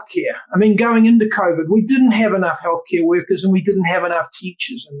and healthcare. I mean, going into COVID, we didn't have enough healthcare workers and we didn't have enough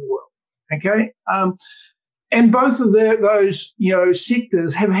teachers in the world. Okay, and both of those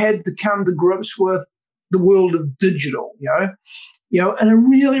sectors have had to come to grips with the world of digital. In a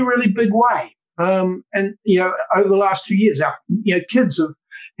really, really big way. And over the last 2 years, our kids have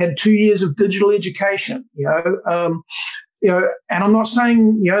had 2 years of digital education. And I'm not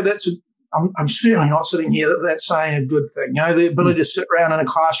saying I'm certainly not sitting here that's saying a good thing. The ability to sit around in a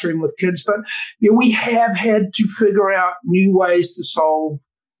classroom with kids, but we have had to figure out new ways to solve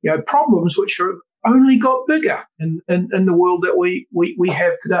problems which are only got bigger in the world that we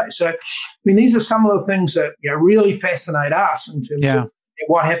have today. So, I mean, these are some of the things that really fascinate us in terms of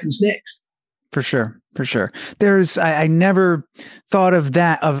what happens next. For sure. There's I never thought of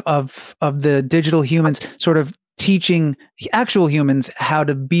that of the digital humans sort of teaching actual humans how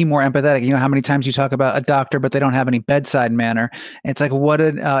to be more empathetic. How many times you talk about a doctor, but they don't have any bedside manner. It's like, what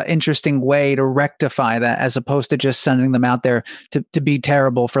an interesting way to rectify that, as opposed to just sending them out there to be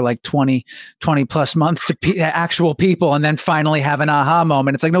terrible for like 20 plus months to actual people, and then finally have an aha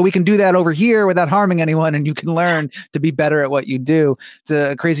moment. It's like, no, we can do that over here without harming anyone, and you can learn to be better at what you do. It's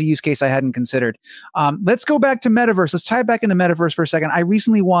a crazy use case I hadn't considered. Let's go back to Metaverse. Let's tie it back into Metaverse for a second. I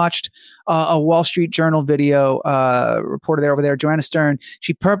recently watched a Wall Street Journal video, reporter there over there, Joanna Stern.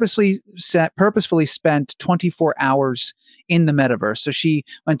 She purposefully spent 24 hours in the metaverse. So she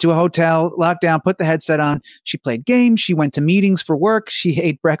went to a hotel, locked down, put the headset on. She played games. She went to meetings for work. She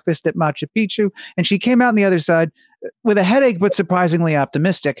ate breakfast at Machu Picchu, and she came out on the other side with a headache, but surprisingly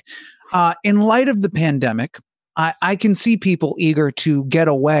optimistic. In light of the pandemic, I can see people eager to get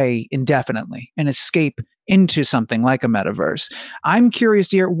away indefinitely and escape into something like a metaverse. I'm curious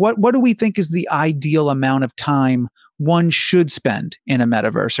to hear, what do we think is the ideal amount of time one should spend in a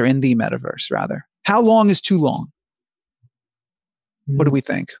metaverse, or in the metaverse rather? How long is too long? What do we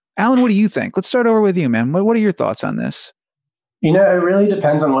think? Alan, what do you think? Let's start over with you, man. What are your thoughts on this? It really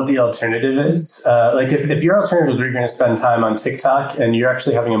depends on what the alternative is. Like if your alternative is where you're going to spend time on TikTok and you're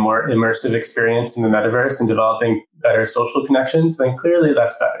actually having a more immersive experience in the metaverse and developing better social connections, then clearly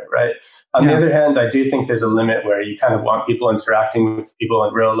that's better, right? On the other hand, I do think there's a limit where you kind of want people interacting with people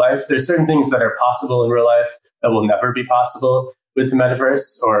in real life. There's certain things that are possible in real life that will never be possible with the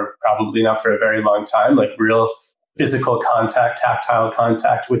metaverse, or probably not for a very long time, like real physical contact, tactile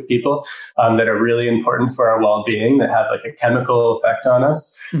contact with people that are really important for our well-being, that have like a chemical effect on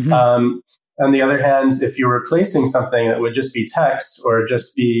us. Mm-hmm. On the other hand, if you're replacing something that would just be text or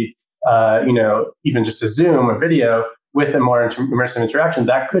just be, even just a Zoom or video with a more immersive interaction,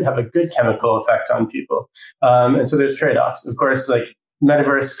 that could have a good chemical effect on people. And so there's trade-offs. Of course, like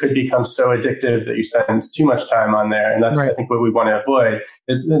Metaverse could become so addictive that you spend too much time on there, and that's I think what we want to avoid.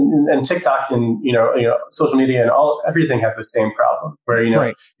 And TikTok and social media and everything has the same problem,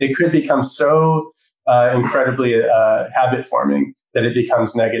 where it could become so incredibly habit forming that it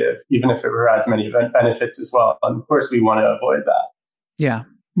becomes negative, even if it provides many benefits as well. And of course, we want to avoid that. Yeah.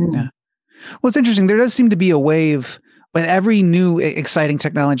 Well, it's interesting. There does seem to be a wave with every new exciting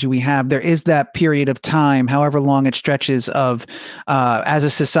technology we have, there is that period of time, however long it stretches, of as a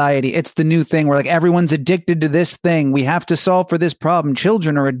society, it's the new thing where like everyone's addicted to this thing. We have to solve for this problem.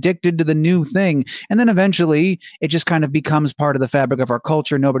 Children are addicted to the new thing. And then eventually it just kind of becomes part of the fabric of our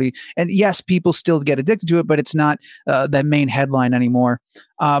culture. And yes, people still get addicted to it, but it's not that main headline anymore.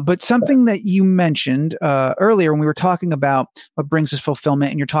 But something that you mentioned earlier when we were talking about what brings us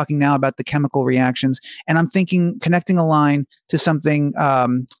fulfillment, and you're talking now about the chemical reactions, and I'm thinking, connecting a line to something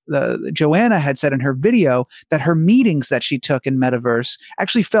Joanna had said in her video, that her meetings that she took in Metaverse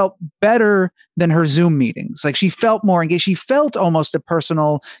actually felt better than her Zoom meetings. Like she felt more engaged. She felt almost a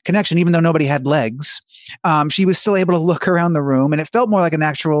personal connection, even though nobody had legs. She was still able to look around the room, and it felt more like an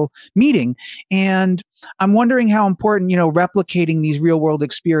actual meeting. And I'm wondering how important, replicating these real world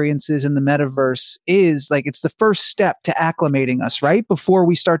experiences in the metaverse is. Like, it's the first step to acclimating us, right? Before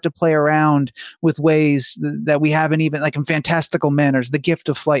we start to play around with ways that we haven't even, like in Fantastical Manners, the gift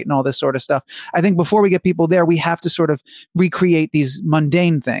of flight and all this sort of stuff. I think before we get people there, we have to sort of recreate these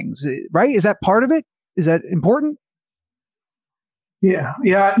mundane things, right? Is that part of it? Is that important? Yeah.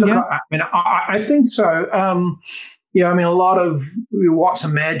 Look, yeah. I think so. A lot of what's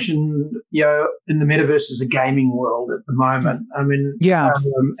imagined, in the metaverse is a gaming world at the moment.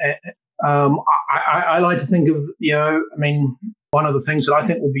 I like to think of, one of the things that I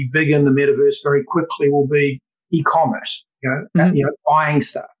think will be big in the metaverse very quickly will be e-commerce. Buying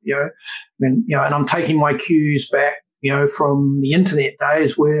stuff. And I'm taking my cues back, from the internet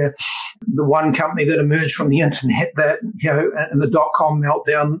days, where the one company that emerged from the internet that, and the dot-com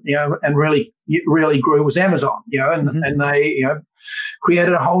meltdown, and really grew was Amazon, and they,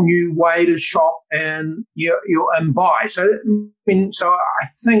 created a whole new way to shop and, and buy. So I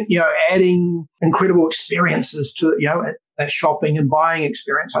think, adding incredible experiences to, that shopping and buying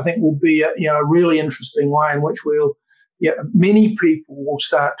experience, I think will be a really interesting way in which many people will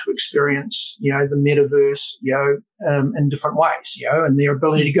start to experience, the metaverse, in different ways, and their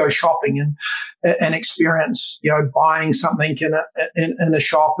ability to go shopping and experience, buying something in a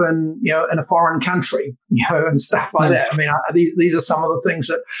shop in a foreign country, and stuff like that. I mean, these are some of the things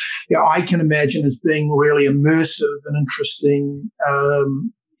that, I can imagine as being really immersive and interesting,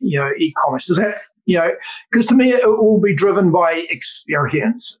 e-commerce. Does that, because to me it will be driven by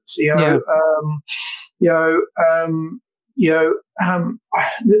experiences, there'll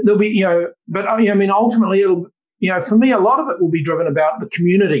be, but ultimately it'll, for me, a lot of it will be driven about the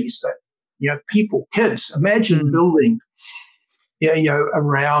communities that, people, kids, imagine building,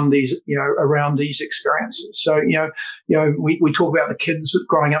 around these experiences. So, we talk about the kids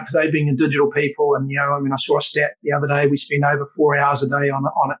growing up today being digital people. And, I saw a stat the other day, we spend over 4 hours a day on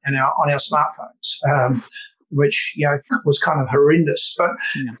our smartphones, which, was kind of horrendous. But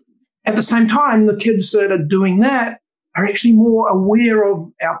at the same time, the kids that are doing that are actually more aware of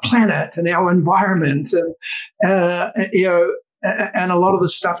our planet and our environment and a lot of the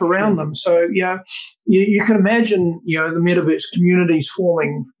stuff around them. So, you can imagine, the metaverse communities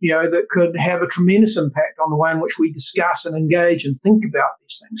forming, that could have a tremendous impact on the way in which we discuss and engage and think about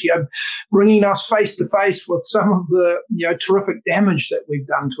these things, bringing us face to face with some of the, terrific damage that we've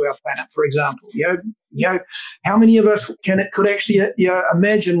done to our planet, for example. How many of us could actually,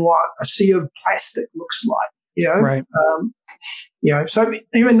 imagine what a sea of plastic looks like? Right. So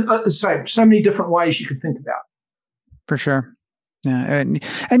even so many different ways you could think about it. For sure. Yeah. And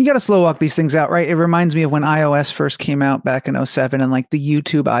you got to slow walk these things out, right? It reminds me of when iOS first came out back in 2007, and like the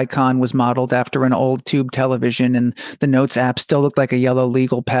YouTube icon was modeled after an old tube television, and the Notes app still looked like a yellow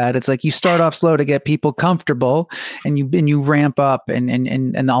legal pad. It's like you start off slow to get people comfortable, and you ramp up,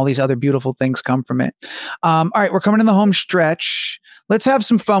 and all these other beautiful things come from it. All right, we're coming in the home stretch. Let's have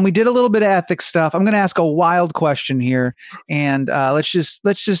some fun. We did a little bit of ethics stuff. I'm going to ask a wild question here, and let's just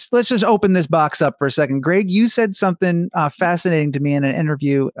open this box up for a second. Greg, you said something fascinating to me in an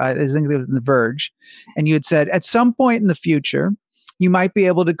interview. I think it was in The Verge, and you had said at some point in the future, you might be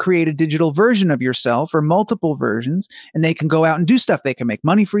able to create a digital version of yourself or multiple versions, and they can go out and do stuff. They can make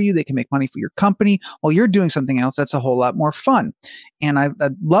money for you. They can make money for your company while you're doing something else that's a whole lot more fun. And I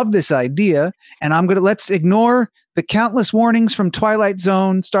love this idea. And let's ignore the countless warnings from Twilight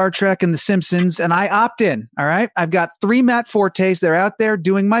Zone, Star Trek, and The Simpsons. And I opt in. All right. I've got 3 Matt Fortes. They're out there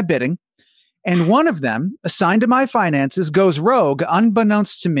doing my bidding. And one of them, assigned to my finances, goes rogue,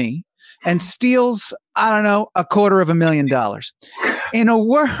 unbeknownst to me, and steals, $250,000. In a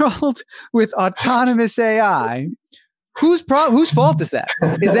world with autonomous AI, Whose fault is that?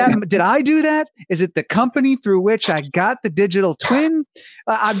 Did I do that? Is it the company through which I got the digital twin?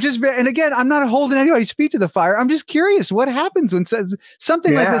 And again, I'm not holding anybody's feet to the fire. I'm just curious what happens when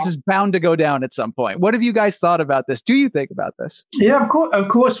something like this is bound to go down at some point. What have you guys thought about this? Do you think about this? Yeah, of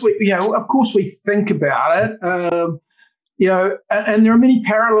course we think about it. And there are many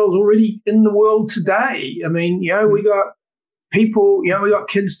parallels already in the world today. I mean, we got people, we got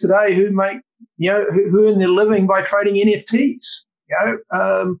kids today who make, who earn their living by trading NFTs.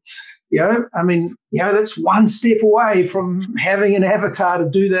 That's one step away from having an avatar to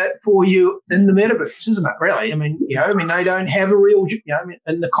do that for you in the metaverse, isn't it? Really? They don't have a real,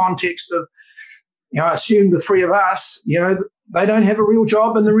 in the context of, assume the three of us, they don't have a real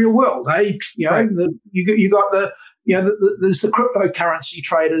job in the real world. There's the cryptocurrency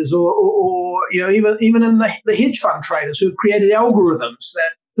traders, or even in the hedge fund traders who have created algorithms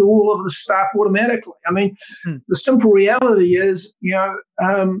that do all of the stuff automatically. The simple reality is,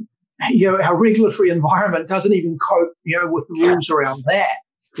 our regulatory environment doesn't even cope, with the rules around that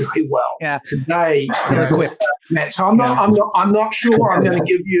very well today. Matt, so I'm not sure I'm going to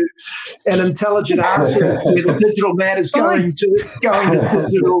give you an intelligent answer where the digital man is going to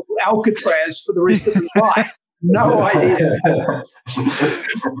digital Alcatraz for the rest of his life. No idea.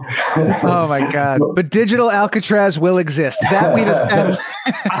 Oh my God! But digital Alcatraz will exist. That we just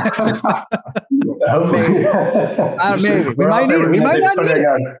maybe we might need it. We might not need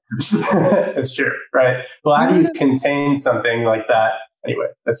it. That's true, right? Well, how do you contain something like that? Anyway,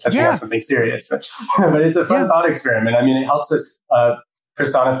 that's touching on something serious, but it's a fun thought experiment. It helps us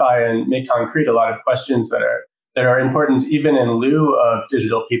personify and make concrete a lot of questions that are important even in lieu of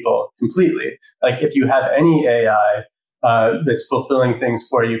digital people completely. Like if you have any AI that's fulfilling things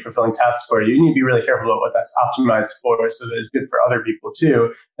for you, fulfilling tasks for you, you need to be really careful about what that's optimized for so that it's good for other people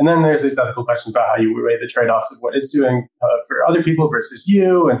too. And then there's these ethical questions about how you weigh the trade-offs of what it's doing for other people versus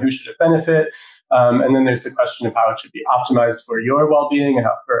you and who should it benefit. And then there's the question of how it should be optimized for your well-being and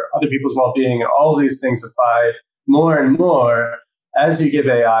how for other people's well-being. And all of these things apply more and more as you give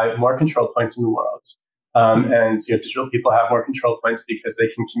AI more control points in the world. And digital people have more control points because they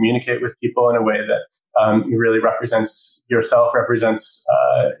can communicate with people in a way that really represents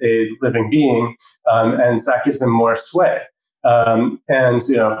a living being, and that gives them more sway.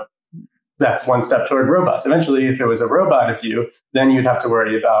 That's one step toward robots. Eventually, if it was a robot of you, then you'd have to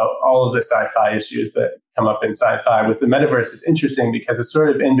worry about all of the sci-fi issues that come up in sci-fi. With the metaverse, it's interesting because it's sort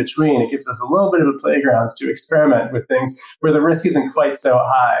of in between. It gives us a little bit of a playground to experiment with things where the risk isn't quite so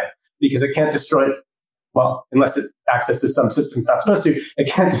high because it can't destroy. Well, unless it accesses some system it's not supposed to,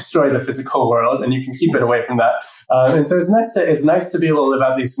 it can't destroy the physical world, and you can keep it away from that. And so it's nice to be able to live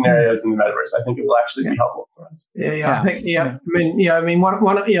out these scenarios in the metaverse. I think it will actually be helpful for us. I think.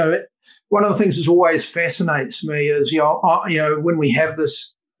 One of the things that always fascinates me is when we have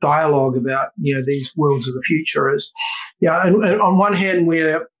this dialogue about these worlds of the future is and on one hand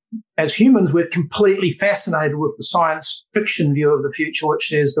as humans, we're completely fascinated with the science fiction view of the future, which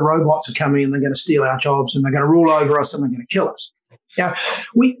says the robots are coming and they're going to steal our jobs and they're going to rule over us and they're going to kill us.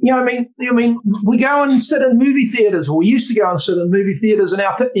 We go and sit in movie theaters, or we used to go and sit in movie theaters, and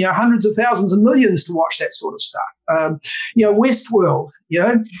now hundreds of thousands and millions to watch that sort of stuff. Westworld,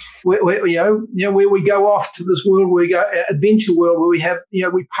 where we go off to this world, where we go adventure world, where we have,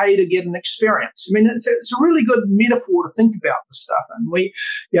 we pay to get an experience. It's a really good metaphor to think about this stuff, and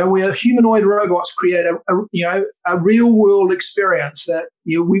where humanoid robots create a real world experience that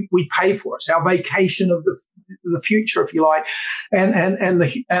we pay for. It's our vacation of the future, if you like, and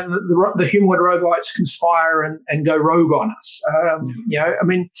the humanoid robots conspire and go rogue on us.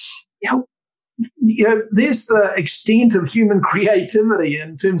 There's the extent of human creativity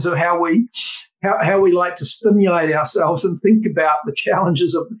in terms of how we like to stimulate ourselves and think about the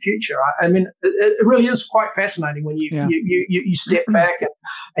challenges of the future. It really is quite fascinating when you step back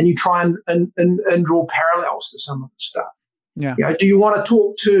and you try and draw parallels to some of the stuff. Yeah. Do you want to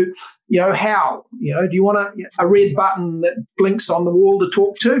talk to, how? Do you want a red button that blinks on the wall to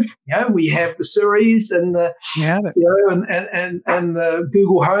talk to? We have the Siris and the, and the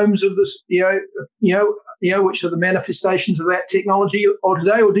Google Homes of this, which are the manifestations of that technology or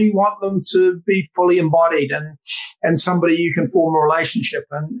today, or do you want them to be fully embodied and somebody you can form a relationship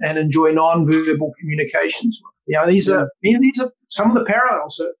and enjoy non-verbal communications with? These are some of the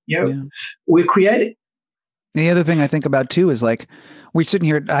parallels that we're creating. The other thing I think about too is like we're sitting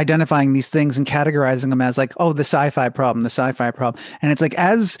here identifying these things and categorizing them as like, the sci-fi problem. And it's like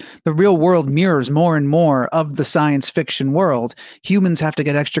as the real world mirrors more and more of the science fiction world, humans have to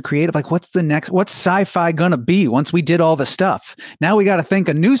get extra creative. Like what's sci-fi gonna be once we did all the stuff? Now we got to think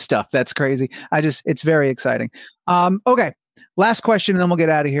of new stuff. That's crazy. It's very exciting. Okay. Last question, and then we'll get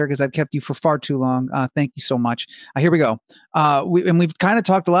out of here because I've kept you for far too long. Thank you so much. Here we go. We've kind of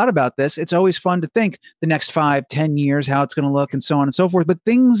talked a lot about this. It's always fun to think the next 5-10 years, how it's going to look and so on and so forth. But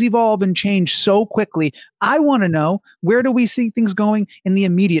things evolve and change so quickly. I want to know, where do we see things going in the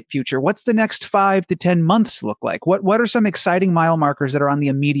immediate future? What's the next 5 to 10 months look like? What are some exciting mile markers that are on the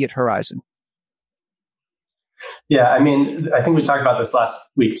immediate horizon? Yeah, I mean, I think we talked about this last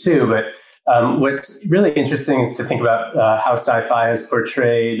week too, but what's really interesting is to think about how sci-fi has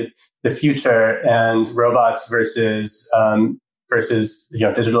portrayed the future and robots versus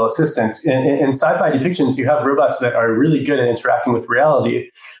digital assistants. In sci-fi depictions, you have robots that are really good at interacting with reality,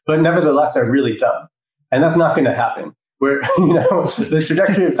 but nevertheless are really dumb, and that's not going to happen. The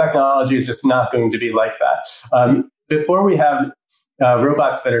trajectory of technology is just not going to be like that. Before we have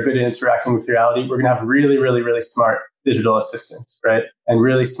robots that are good at interacting with reality, we're going to have really, really, really smart digital assistants, right? And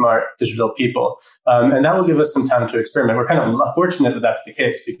really smart digital people. And that will give us some time to experiment. We're kind of fortunate that that's the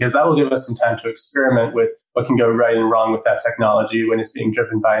case, because that will give us some time to experiment with what can go right and wrong with that technology when it's being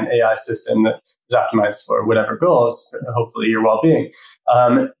driven by an AI system that is optimized for whatever goals, hopefully your well-being.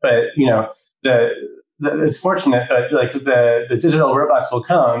 It's fortunate, but like the digital robots will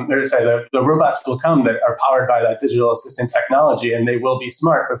come, the robots will come that are powered by that digital assistant technology, and they will be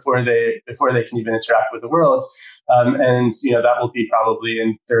smart before they can even interact with the world. That will be probably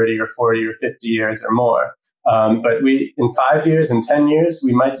in 30 or 40 or 50 years or more. But in 5 years and 10 years,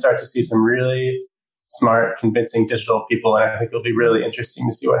 we might start to see some really smart, convincing digital people, and I think it'll be really interesting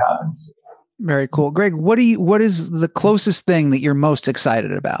to see what happens. Very cool. Greg, what is the closest thing that you're most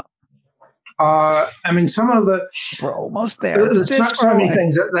excited about? Some of we're almost there. There's so many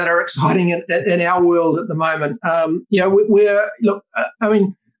things that are exciting in our world at the moment.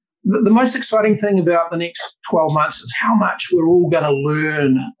 The most exciting thing about the next 12 months is how much we're all going to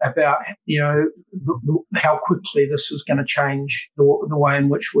learn about, how quickly this is going to change the way in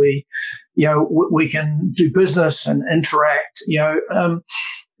which we can do business and interact.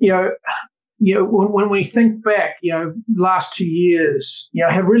 When we think back, the last 2 years,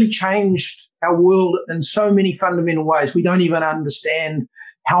 have really changed our world in so many fundamental ways. We don't even understand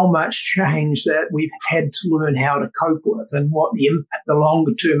how much change that we've had to learn how to cope with and what the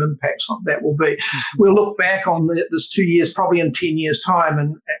longer term impacts of that will be. Mm-hmm. We'll look back on this 2 years, probably in 10 years'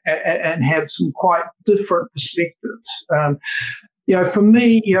 time, and have some quite different perspectives. For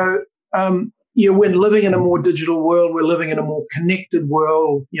me, we're living in a more digital world. We're living in a more connected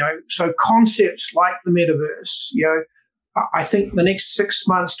world. So concepts like the metaverse, I think the next 6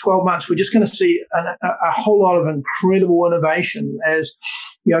 months, 12 months, we're just going to see a whole lot of incredible innovation as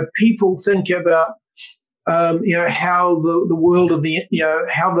people think about how the world of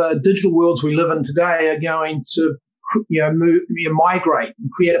how the digital worlds we live in today are going to migrate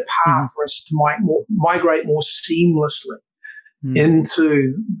and create a path for us to migrate more seamlessly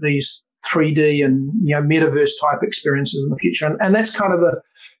into these 3D and metaverse type experiences in the future, and that's kind of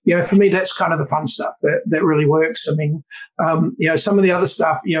for me, that's kind of the fun stuff that really works. I mean, some of the other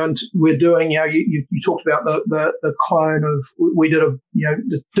stuff, and we're doing, you talked about the clone of, we did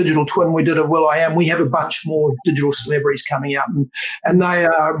the digital twin we did of will.i.am. We have a bunch more digital celebrities coming out, and they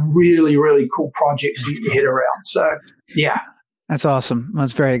are really, really cool projects to get your head around. So, yeah. That's awesome.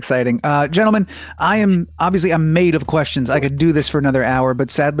 That's very exciting. Gentlemen, I'm made of questions. I could do this for another hour, but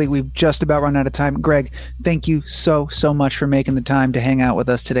sadly we've just about run out of time. Greg, thank you so much for making the time to hang out with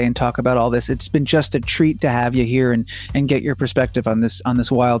us today and talk about all this. It's been just a treat to have you here and get your perspective on this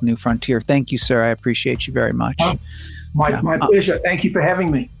wild new frontier. Thank you, sir. I appreciate you very much. My pleasure. Thank you for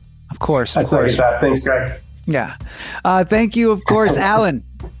having me. Of course. Thanks, Greg. Yeah. Thank you, of course, Alan.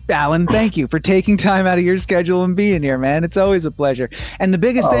 Alan, thank you for taking time out of your schedule and being here, man. It's always a pleasure. And the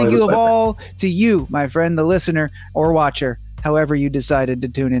biggest thank you of all to you, my friend, the listener or watcher, however you decided to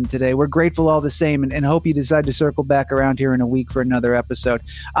tune in today. We're grateful all the same and hope you decide to circle back around here in a week for another episode.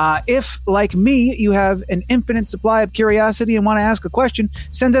 If, like me, you have an infinite supply of curiosity and want to ask a question,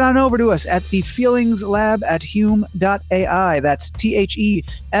 send it on over to us at thefeelingslab@hume.ai. That's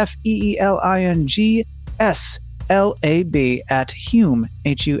THEFEELINGSLAB at Hume,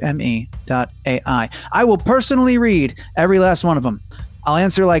 HUME.ai. I will personally read every last one of them. I'll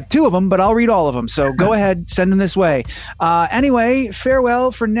answer like 2 of them, but I'll read all of them. So go ahead, send them this way. Anyway,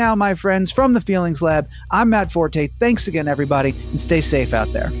 farewell for now, my friends, from the Feelings Lab. I'm Matt Forte. Thanks again, everybody, and stay safe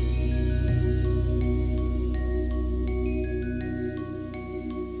out there.